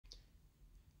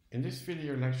In this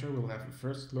video lecture, we'll have a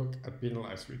first look at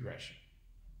penalized regression.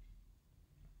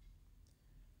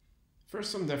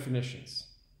 First, some definitions.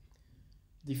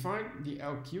 Define the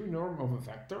LQ norm of a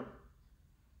vector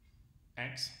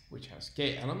x, which has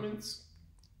k elements,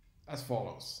 as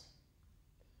follows.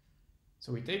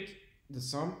 So we take the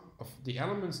sum of the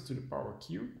elements to the power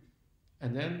q,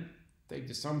 and then take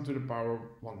the sum to the power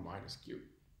 1 minus q.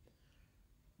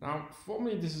 Now,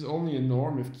 formally, this is only a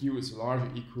norm if q is larger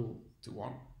or equal to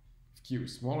 1. If q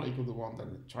is smaller or equal to 1, then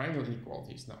the triangle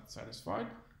inequality is not satisfied,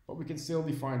 but we can still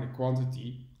define a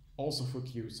quantity also for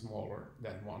q smaller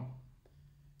than 1.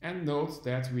 And note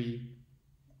that we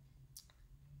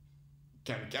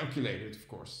can calculate it, of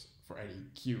course, for any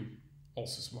q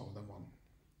also smaller than 1.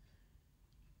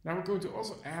 Now we're going to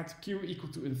also add q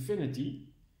equal to infinity,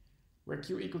 where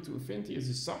q equal to infinity is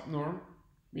a subnorm,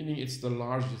 meaning it's the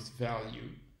largest value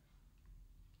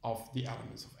of the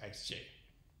elements of xj.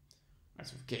 Right,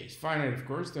 so if k is finite, of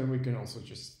course, then we can also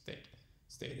just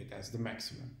state it as the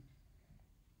maximum.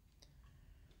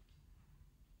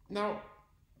 Now,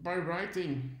 by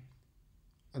writing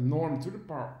a norm to the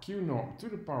power q norm to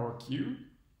the power q,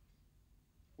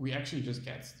 we actually just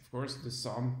get, of course, the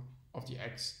sum of the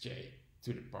xj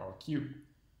to the power q.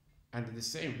 And in the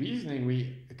same reasoning,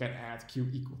 we can add q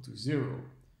equal to 0.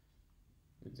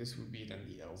 This would be then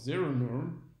the L0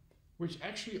 norm, which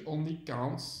actually only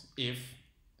counts if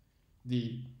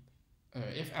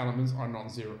elements are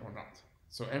non-zero or not.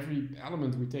 So every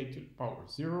element we take to the power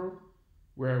 0,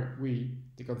 where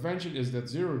the convention is that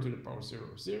 0 to the power 0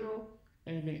 is 0,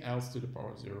 anything else to the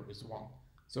power 0 is 1.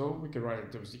 So we can write it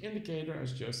in terms of the indicator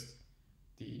as just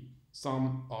the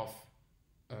sum of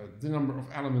the number of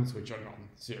elements which are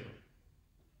non-zero.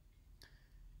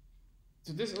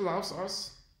 So this allows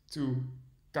us to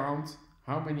count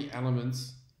how many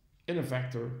elements in a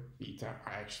vector beta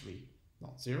are actually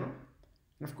non-zero.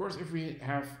 And of course, if we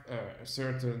have a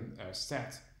certain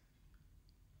set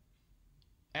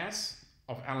S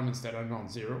of elements that are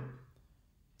non-zero,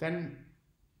 then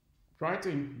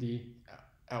writing the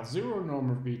L0 norm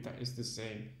of beta is the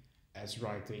same as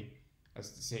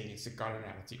saying it's the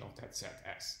cardinality of that set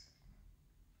S.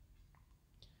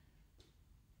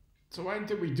 So why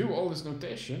did we do all this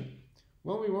notation?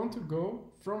 Well, we want to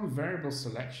go from variable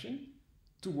selection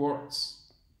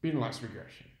towards penalized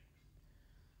regression.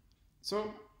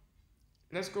 So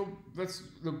let's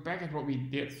look back at what we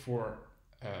did for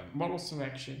model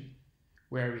selection,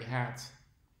 where we had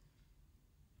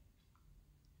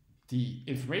the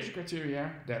information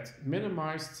criteria that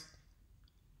minimized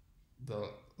the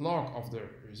log of the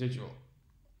residual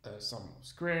sum of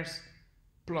squares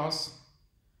plus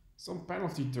some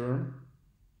penalty term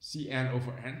Cn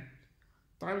over n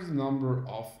times the number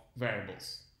of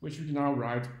variables, which we can now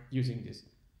write using this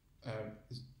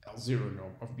L0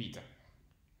 norm of beta.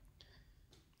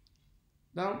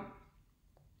 Now,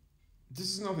 this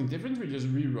is nothing different, we just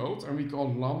rewrote and we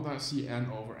call lambda Cn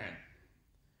over n.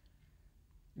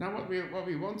 Now what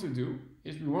we want to do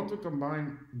is we want to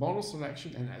combine model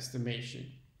selection and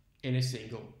estimation in a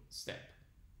single step.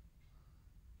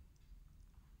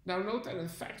 Now note that in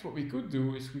fact what we could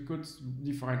do is we could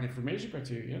define information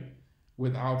criteria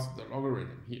without the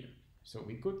logarithm here. So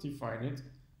we could define it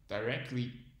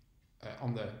directly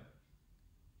on the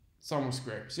sum of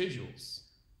square residuals.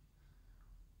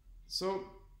 So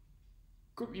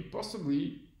could we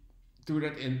possibly do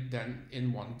that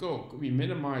in one go? Could we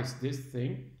minimize this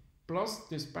thing plus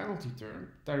this penalty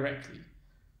term directly?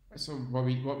 So what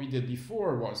we did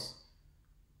before was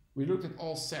we looked at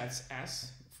all sets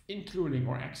S, including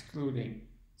or excluding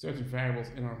certain variables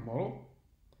in our model,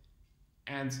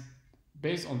 and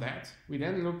based on that we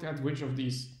then looked at which of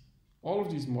all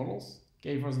of these models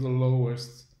gave us the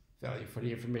lowest value for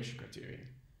the information criterion.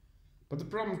 But the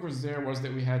problem, of course, there was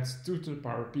that we had 2 to the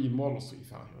power p models to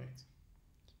evaluate.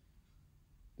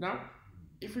 Now,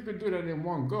 if we could do that in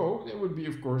one go, it would be,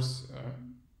 of course,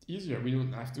 easier. We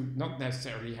don't have to, not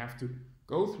necessarily have to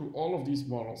go through all of these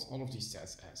models, all of these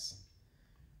sets S.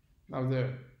 Now,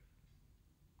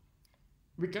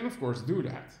 we can, of course, do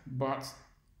that, but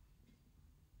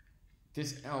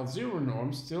this L0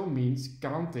 norm still means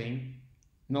counting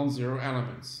non-zero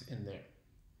elements in there.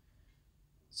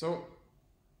 So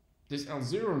this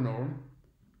L0 norm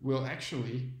will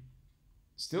actually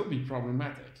still be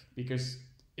problematic, because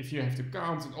if you have to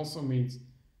count, it also means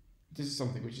this is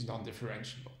something which is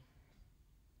non-differentiable.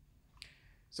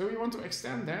 So we want to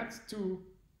extend that to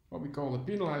what we call a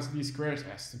penalized least squares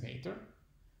estimator,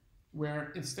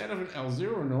 where instead of an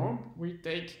L0 norm, we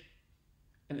take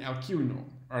an LQ norm,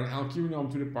 or an LQ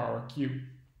norm to the power q.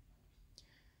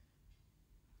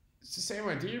 It's the same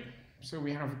idea. So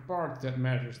we have a part that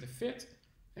measures the fit,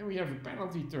 And we have a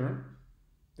penalty term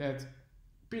that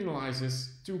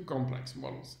penalizes too complex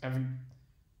models, having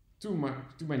too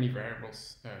many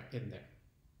variables in there.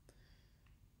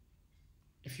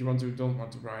 If you don't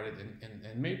want to write it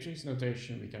in matrix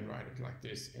notation, we can write it like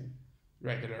this in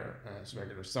regular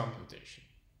sum notation.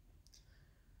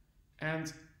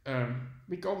 And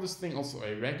we call this thing also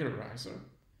a regularizer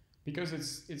because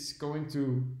it's going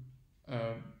to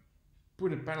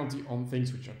put a penalty on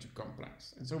things which are too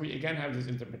complex. And so we again have this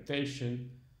interpretation,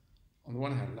 on the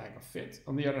one hand lack of fit,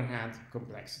 on the other hand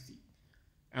complexity.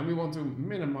 And we want to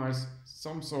minimize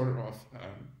some sort of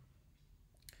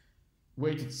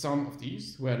weighted sum of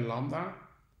these, where lambda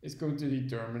is going to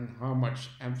determine how much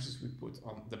emphasis we put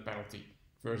on the penalty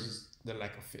versus the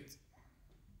lack of fit.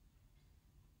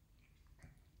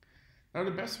 Now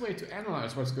the best way to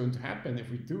analyze what's going to happen if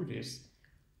we do this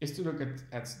is to look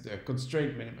at the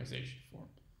constraint minimization form.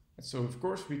 And so of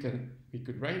course we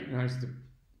could recognize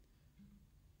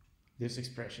this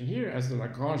expression here as the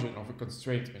Lagrangian of a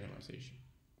constraint minimization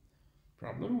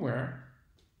problem, where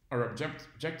our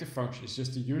objective function is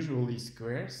just the usual least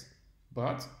squares,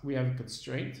 but we have a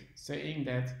constraint saying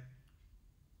that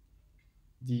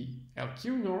the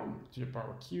LQ norm to the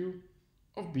power q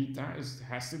of beta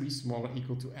has to be smaller or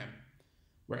equal to m,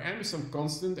 where m is some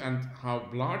constant and how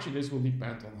large it is will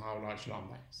depend on how large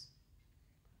lambda is.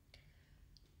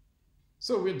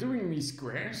 So we're doing these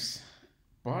squares,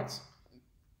 but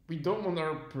we don't want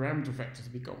our parameter vector to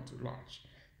become too large,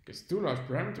 because too large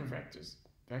parameter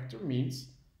vector means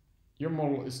your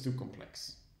model is too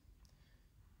complex.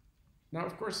 Now,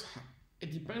 of course,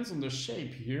 it depends on the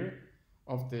shape here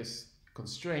of this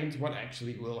constraint, what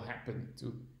actually will happen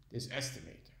to this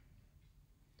estimator.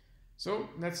 So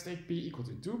let's take p equal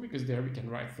to 2, because there we can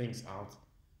write things out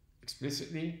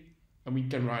explicitly, and we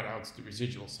can write out the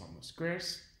residual sum of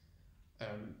squares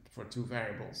for two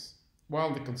variables,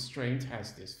 while the constraint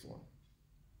has this form.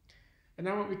 And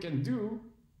now what we can do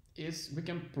is we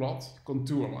can plot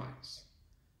contour lines.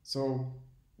 So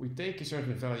we take a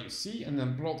certain value c and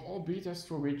then plot all betas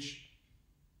for which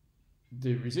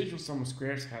the residual sum of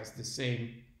squares has the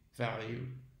same value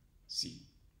c.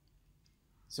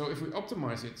 So if we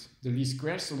optimize it, the least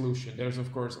squares solution, there's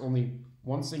of course only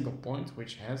one single point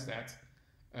which has that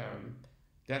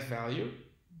value,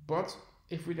 but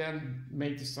if we then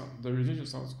make the residual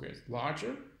sum of squares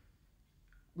larger,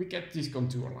 we get these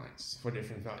contour lines for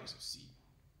different values of c.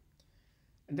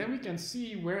 And then we can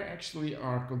see where actually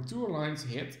our contour lines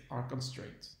hit our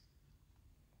constraint.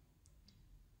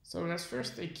 So let's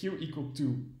first take q equal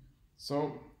 2.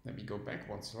 So let me go back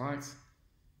one slide.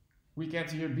 We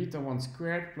get here beta 1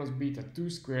 squared plus beta 2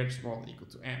 squared small equal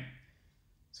to m.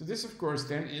 So this of course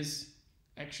then is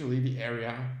actually the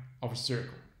area of a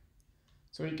circle.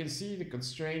 So you can see the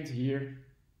constraint here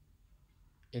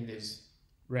in this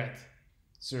red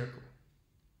circle.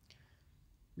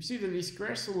 We see the least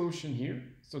square solution here.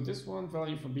 So this one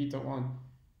value for beta 1,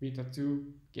 beta 2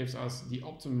 gives us the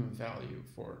optimum value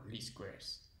for least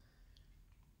squares.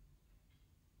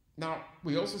 Now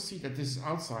we also see that this is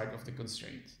outside of the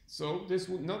constraint. So this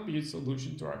would not be a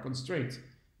solution to our constraint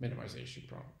minimization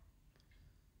problem.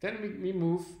 Then we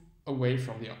move away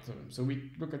from the optimum. So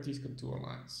we look at these contour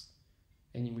lines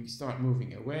and we start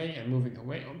moving away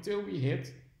until we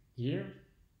hit here.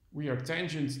 We are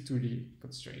tangent to the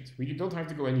constraint. We don't have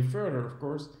to go any further, of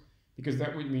course, because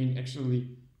that would mean actually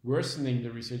worsening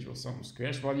the residual sum of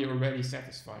squares while you already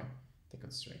satisfy the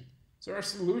constraint. So our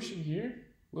solution here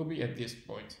will be at this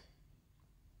point.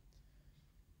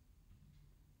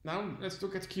 Now let's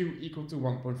look at q equal to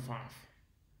 1.5.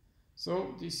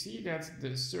 So you see that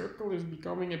the circle is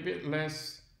becoming a bit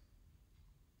less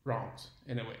round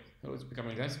in a way. So it's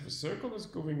becoming less of a circle, it's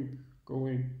going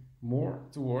more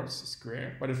towards a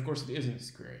square, but of course it isn't a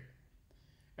square.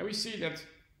 And we see that,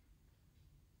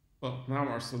 well, now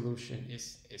our solution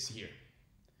is here.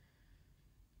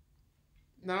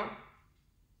 Now,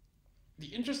 the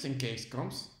interesting case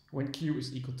comes when q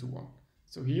is equal to 1.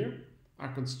 So here, our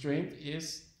constraint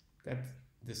is that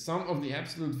the sum of the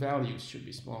absolute values should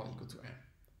be small equal to m.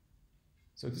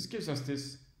 So this gives us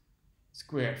this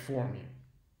squared form here.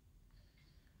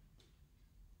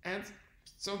 And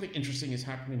something interesting is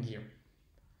happening here.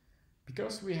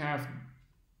 Because we have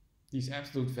these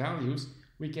absolute values,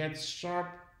 we get sharp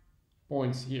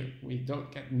points here. We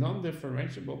don't get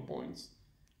non-differentiable points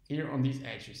here on these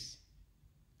edges.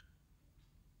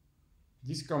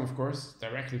 These come, of course,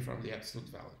 directly from the absolute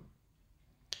value.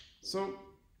 So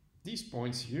these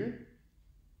points here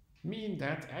mean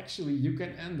that actually you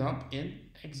can end up in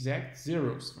exact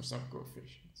zeros for some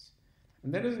coefficients.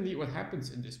 And that is indeed what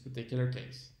happens in this particular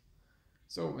case.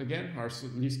 So again, our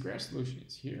least square solution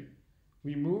is here.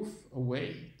 we move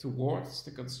away towards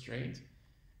the constraint,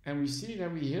 and we see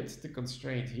that we hit the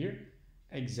constraint here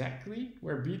exactly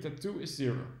where beta 2 is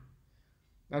 0.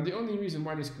 Now the only reason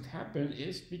why this could happen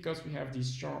is because we have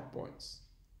these sharp points.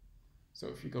 So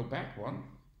if you go back one,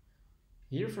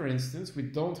 here for instance we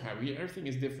don't have, here everything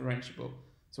is differentiable.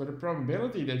 So the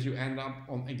probability that you end up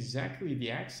on exactly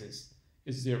the axis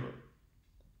is 0.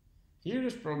 Here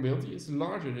this probability is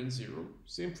larger than 0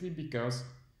 simply because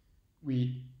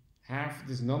we have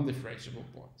this non-differentiable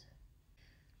point.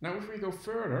 Now if we go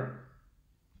further,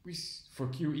 for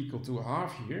q equal to a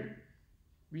half here,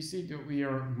 we see that we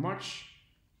are much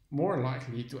more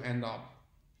likely to end up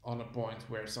on a point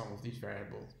where some of these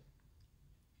variables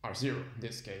are 0, in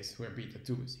this case where beta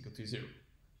 2 is equal to 0.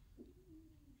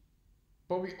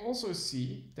 But we also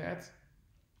see that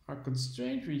our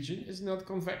constraint region is not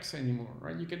convex anymore,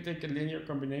 right? You can take a linear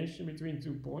combination between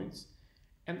 2 points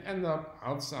and end up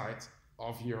outside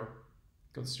of your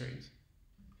constraint.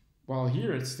 While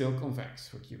here it's still convex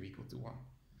for q equal to 1.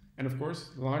 And of course,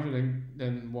 larger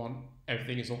than 1,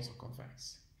 everything is also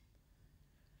convex.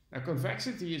 Now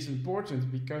convexity is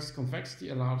important because convexity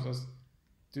allows us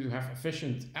to have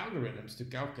efficient algorithms to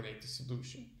calculate the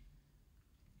solution.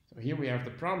 So here we have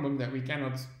the problem that we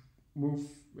cannot move,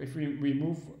 if we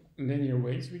move linear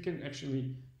ways, we can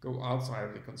actually go outside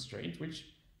of the constraint, which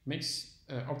makes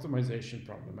optimization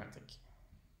problematic.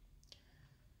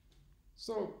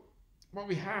 So what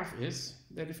we have is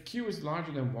that if q is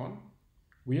larger than 1,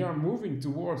 we are moving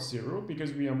towards 0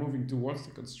 because we are moving towards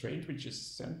the constraint, which is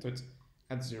centered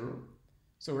at 0.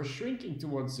 So we're shrinking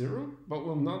towards 0, but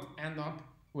will not end up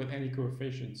with any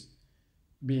coefficients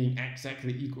being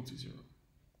exactly equal to 0.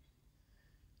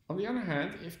 On the other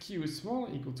hand, if q is smaller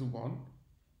or equal to 1,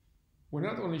 we're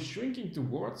not only shrinking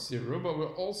towards 0, but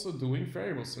we're also doing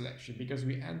variable selection because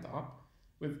we end up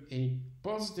with a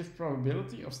positive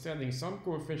probability of setting some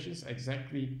coefficients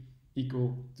exactly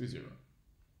equal to 0.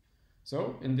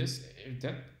 So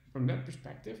from that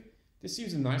perspective, this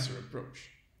seems a nicer approach.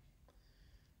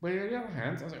 But on the other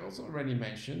hand, as I also already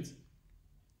mentioned,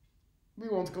 we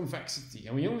want convexity,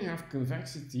 and we only have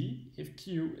convexity if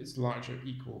q is larger or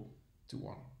equal to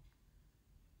 1.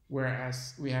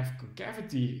 Whereas we have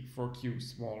concavity for q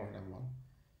smaller than 1.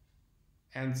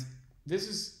 And this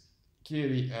is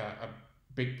clearly a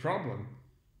big problem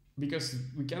because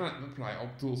we cannot apply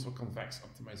tools for convex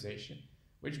optimization,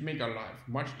 which make our life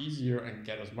much easier and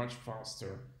get us much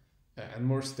faster and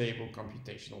more stable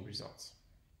computational results.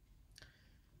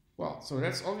 Well, so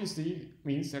that's obviously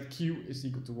means that q is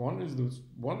equal to 1 is this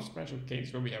one special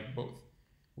case where we have both.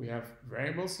 We have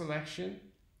variable selection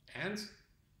and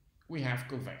we have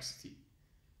convexity.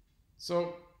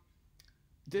 So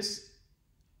this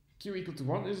q equal to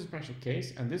 1 is a special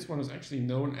case, and this one is actually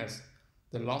known as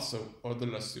the lasso or the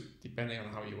lasso, depending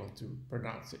on how you want to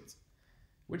pronounce it,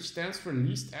 which stands for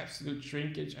least absolute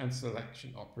shrinkage and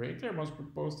selection operator, and was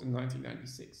proposed in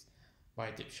 1996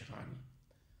 by Dipshirani.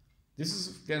 This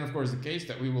is then of course the case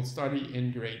that we will study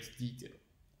in great detail.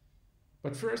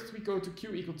 But first we go to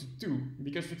q equal to 2,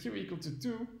 because for q equal to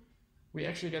 2 we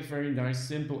actually get very nice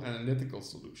simple analytical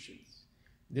solutions.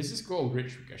 This is called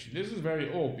rich regression. This is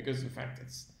very old because in fact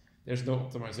there's no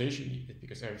optimization needed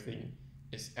because everything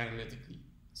is analytically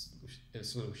a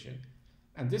solution.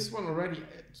 And this one already,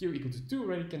 q equal to 2,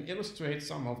 already can illustrate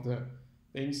some of the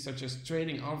things such as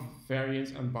trading off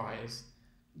variance and bias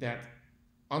that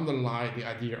underlie the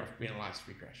idea of penalized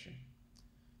regression.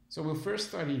 So we'll first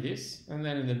study this, and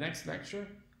then in the next lecture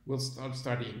we'll start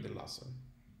studying the lasso.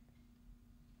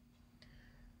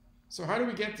 So how do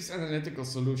we get this analytical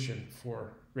solution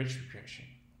for rich regression?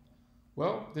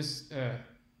 Well, this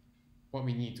what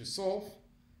we need to solve.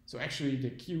 So actually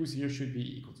the q's here should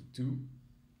be equal to 2.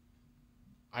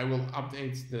 I will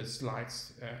update the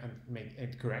slides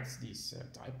and correct these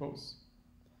typos.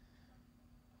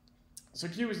 So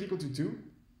q is equal to 2.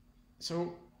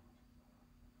 So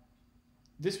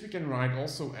this we can write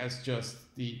also as just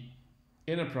the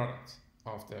inner product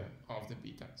of the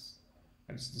betas.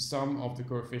 And it's the sum of the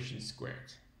coefficients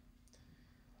squared.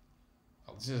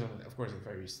 Well, this is of course a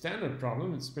very standard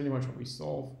problem. It's pretty much what we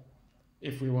solve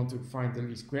if we want to find the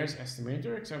least squares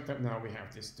estimator, except that now we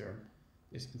have this term,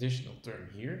 this additional term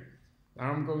here.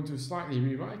 Now I'm going to slightly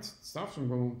rewrite stuff, so I'm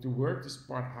going to work this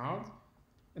part out,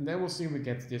 and then we'll see we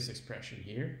get this expression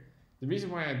here. The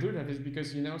reason why I do that is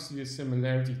because you now see the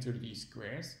similarity to the least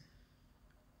squares.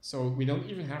 So we don't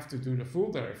even have to do the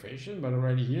full derivation, but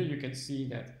already here you can see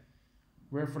that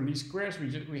where for least squares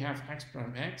we have x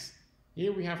prime x,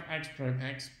 here we have x prime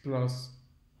x plus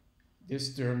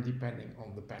this term depending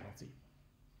on the penalty.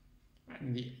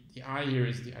 And the I here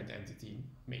is the identity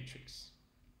matrix.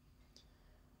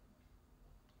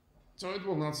 So it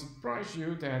will not surprise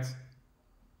you that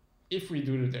if we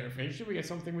do the derivation, we get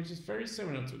something which is very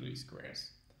similar to least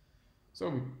squares. So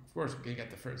of course we can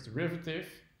get the first derivative,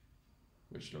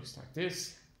 which looks like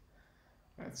this.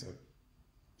 Right, so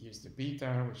here's the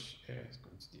beta, which is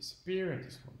going to disappear, and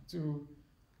this one too.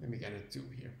 Then we get a 2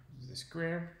 here, the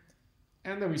square.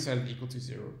 And then we set it equal to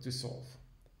 0 to solve.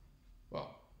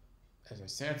 Well, as I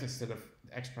said, instead of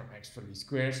x prime x for least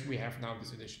squares, we have now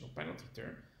this additional penalty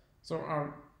term. So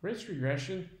our ridge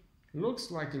regression looks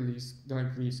like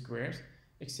least squares,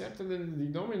 except that in the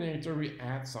denominator we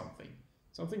add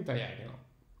something diagonal.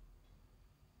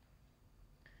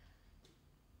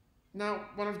 Now,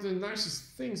 one of the nicest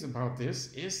things about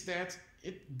this is that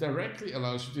it directly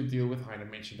allows you to deal with high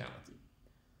dimensionality.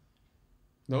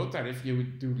 Note that if you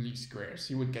would do least squares,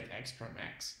 you would get x prime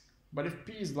x. But if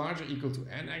p is larger or equal to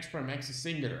n, x prime x is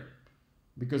singular,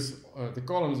 because the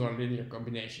columns are linear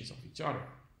combinations of each other.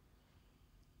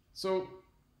 So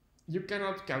you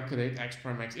cannot calculate x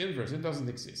prime x inverse, it doesn't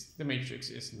exist. The matrix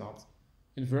is not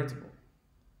invertible.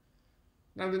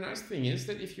 Now the nice thing is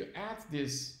that if you add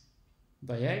this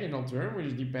diagonal term,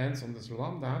 which depends on this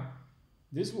lambda,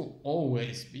 this will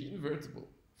always be invertible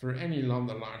for any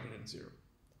lambda larger than 0.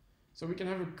 So we can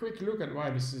have a quick look at why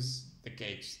this is the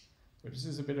case. So this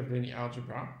is a bit of linear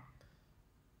algebra.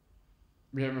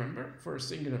 Remember, for a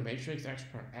singular matrix x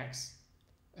prime x,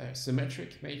 a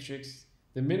symmetric matrix,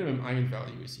 the minimum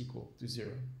eigenvalue is equal to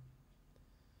 0.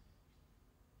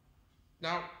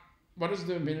 Now, what is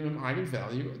the minimum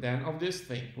eigenvalue then of this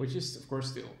thing, which is of course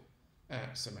still a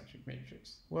symmetric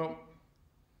matrix? Well,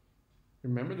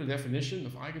 remember the definition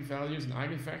of eigenvalues and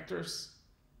eigenvectors.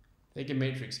 Take a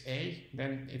matrix A,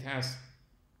 then it has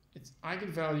its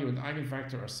eigenvalue and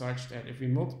eigenvector are such that if we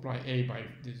multiply A by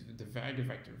the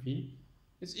eigenvector V,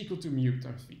 it's equal to mu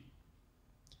times V.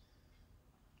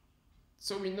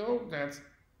 So we know that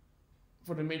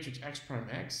for the matrix x prime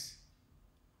x,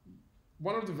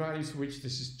 one of the values for which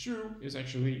this is true is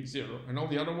actually 0, and all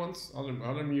the other ones,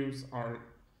 other mu's, are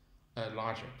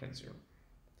larger than 0.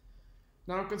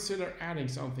 Now consider adding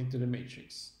something to the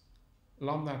matrix,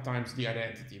 lambda times the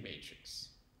identity matrix.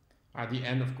 The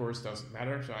n of course doesn't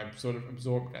matter, so I've sort of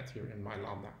absorbed that here in my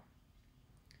lambda.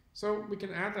 So we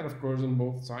can add that of course on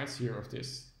both sides here of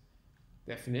this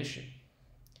definition.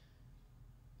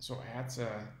 So add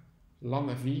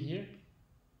lambda v here,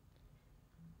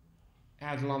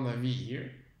 add lambda v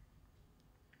here,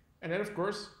 and then of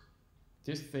course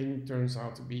this thing turns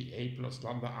out to be a plus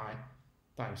lambda I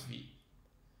times v.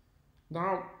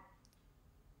 Now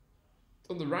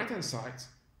on the right hand side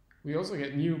we also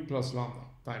get mu plus lambda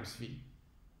times v.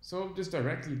 So this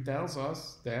directly tells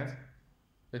us that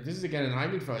this is again an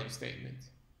eigenvalue statement.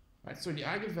 Right? So the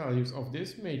eigenvalues of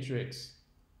this matrix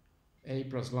A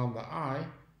plus lambda I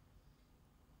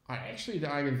are actually the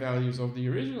eigenvalues of the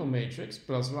original matrix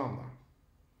plus lambda.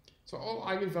 So all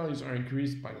eigenvalues are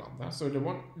increased by lambda. So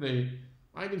the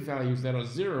eigenvalues that are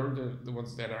 0, the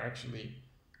ones that are actually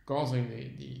causing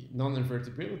the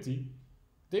non-invertibility,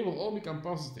 they will all become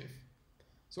positive.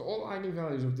 So all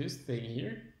eigenvalues of this thing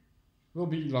here will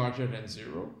be larger than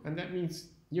 0, and that means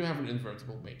you have an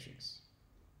invertible matrix.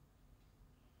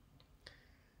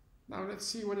 Now let's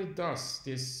see what it does,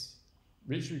 this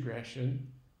ridge regression,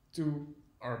 to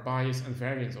our bias and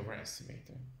variance over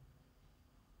estimator.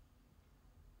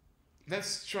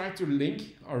 Let's try to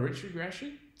link our ridge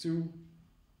regression to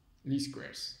least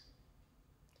squares.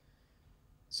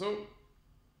 So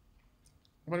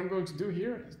what I'm going to do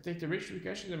here is take the ridge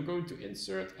regression, I'm going to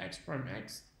insert x prime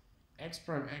x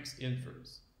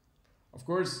inverse. Of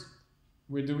course,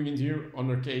 we're doing it here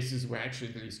under cases where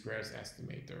actually the least squares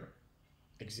estimator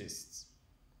exists.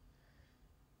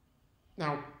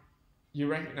 Now, you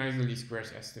recognize the least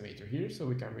squares estimator here, so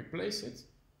we can replace it.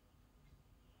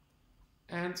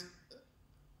 And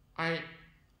I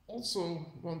also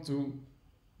want to,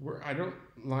 I don't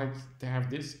like to have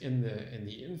this in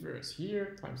the inverse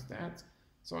here times that.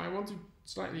 So I want to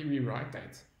slightly rewrite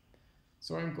that.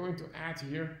 So I'm going to add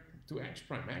here to x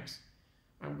prime x,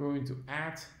 I'm going to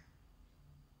add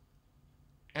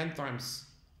n times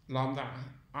lambda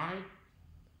I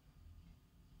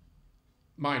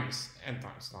minus n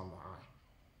times lambda I.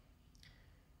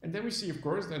 And then we see, of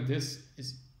course, that this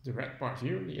is the red part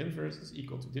here, the inverse is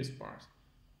equal to this part.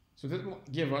 So that will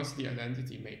give us the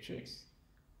identity matrix.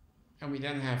 And we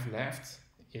then have left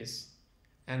is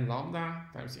n lambda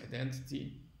times the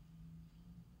identity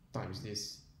times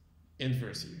this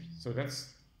inverse here. So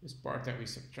that's this part that we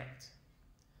subtract.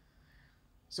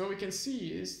 So we can see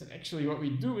is that actually what we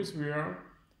do is we are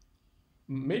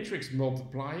matrix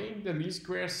multiplying the least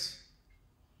squares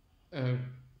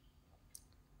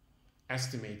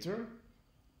estimator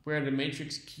where the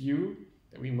matrix Q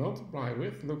that we multiply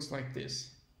with looks like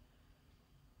this.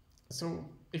 So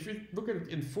if you look at it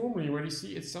informally, you already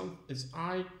see it's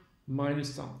I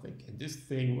minus something, and this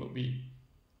thing will be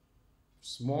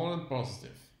small and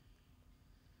positive.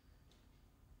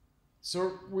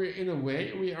 So in a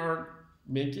way, we are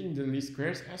making the least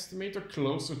squares estimator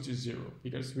closer to 0,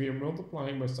 because we are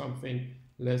multiplying by something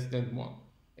less than 1.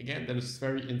 Again, that is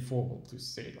very informal to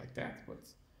say it like that, but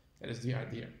that is the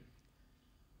idea.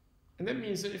 And that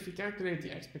means that if we calculate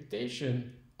the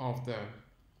expectation of the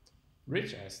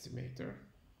ridge estimator,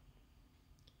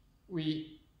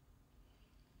 we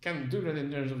can do that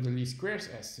in terms of the least squares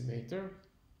estimator.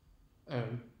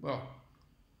 Well,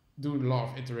 do the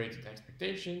law of iterated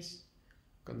expectations,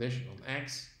 condition on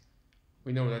x.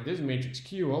 We know that this matrix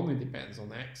Q only depends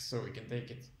on x, so we can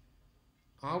take it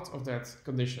out of that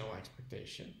conditional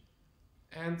expectation.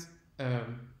 And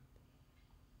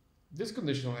this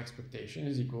conditional expectation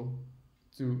is equal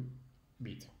to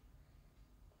beta.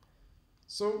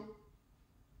 So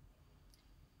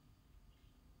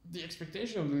the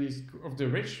expectation of the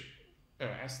ridge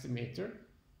estimator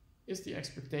is the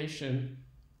expectation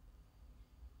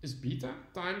is beta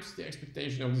times the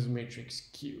expectation of this matrix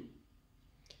Q.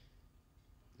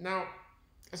 Now,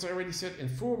 as I already said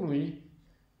informally,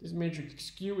 this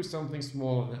matrix Q is something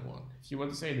smaller than 1. If you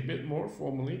want to say it a bit more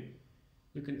formally,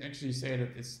 you can actually say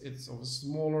that it's of a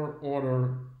smaller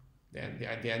order than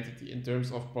the identity in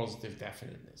terms of positive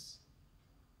definiteness.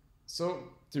 So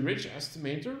the ridge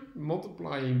estimator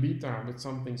multiplying beta with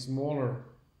something smaller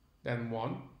than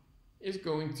 1 is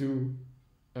going to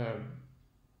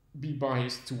be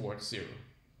biased towards 0.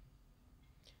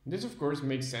 And this of course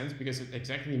makes sense because it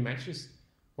exactly matches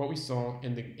what we saw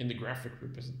in the graphic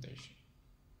representation.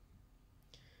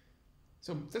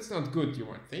 So that's not good, you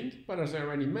might think, but as I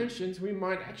already mentioned, we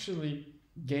might actually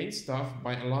gain stuff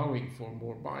by allowing for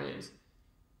more bias,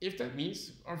 if that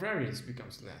means our variance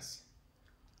becomes less.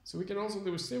 So we can also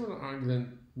do a similar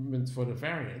argument for the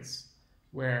variance,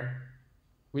 where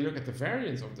we look at the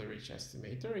variance of the ridge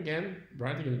estimator, again,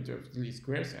 writing it in terms of the least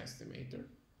squares estimator.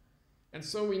 And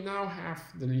so we now have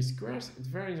the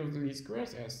variance of the least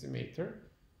squares estimator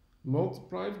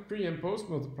multiplied, pre and post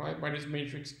multiplied by this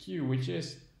matrix Q, which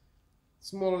is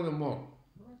smaller than 1.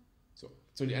 Right?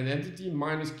 So the identity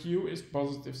minus Q is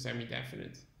positive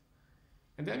semi-definite.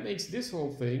 And that makes this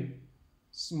whole thing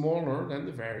smaller than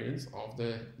the variance of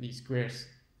the least squares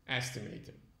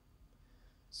estimator.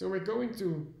 So we're going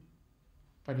to,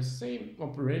 by the same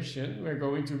operation, we're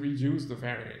going to reduce the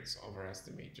variance of our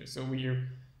estimator. So we are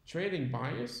trading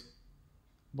bias,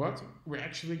 but we're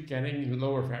actually getting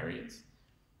lower variance.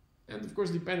 And of course,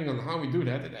 depending on how we do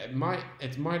that, it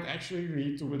might actually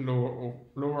lead to a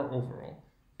lower overall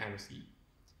MSE.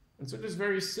 And so this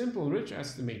very simple ridge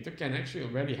estimator can actually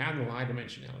already handle high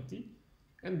dimensionality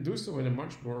and do so in a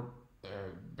much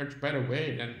better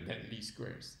way than least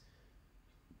squares.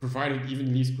 Provided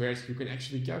even least squares you can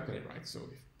actually calculate, right? So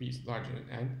if p is larger than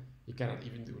n, you cannot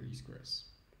even do least squares.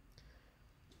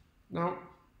 Now,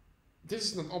 this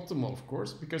is not optimal, of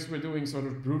course, because we're doing sort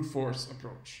of brute force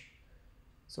approach.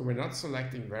 So we're not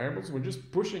selecting variables, we're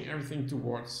just pushing everything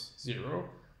towards 0,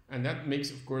 and that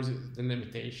makes, of course, the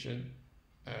limitation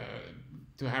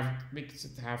makes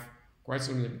it have quite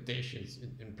some limitations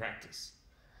in practice.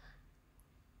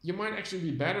 You might actually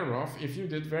be better off if you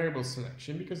did variable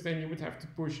selection, because then you would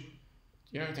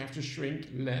have to shrink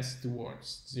less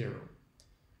towards 0.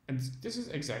 And this is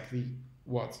exactly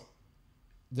what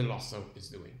the lasso is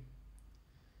doing.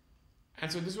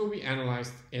 And so this will be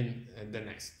analyzed in the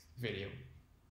next video.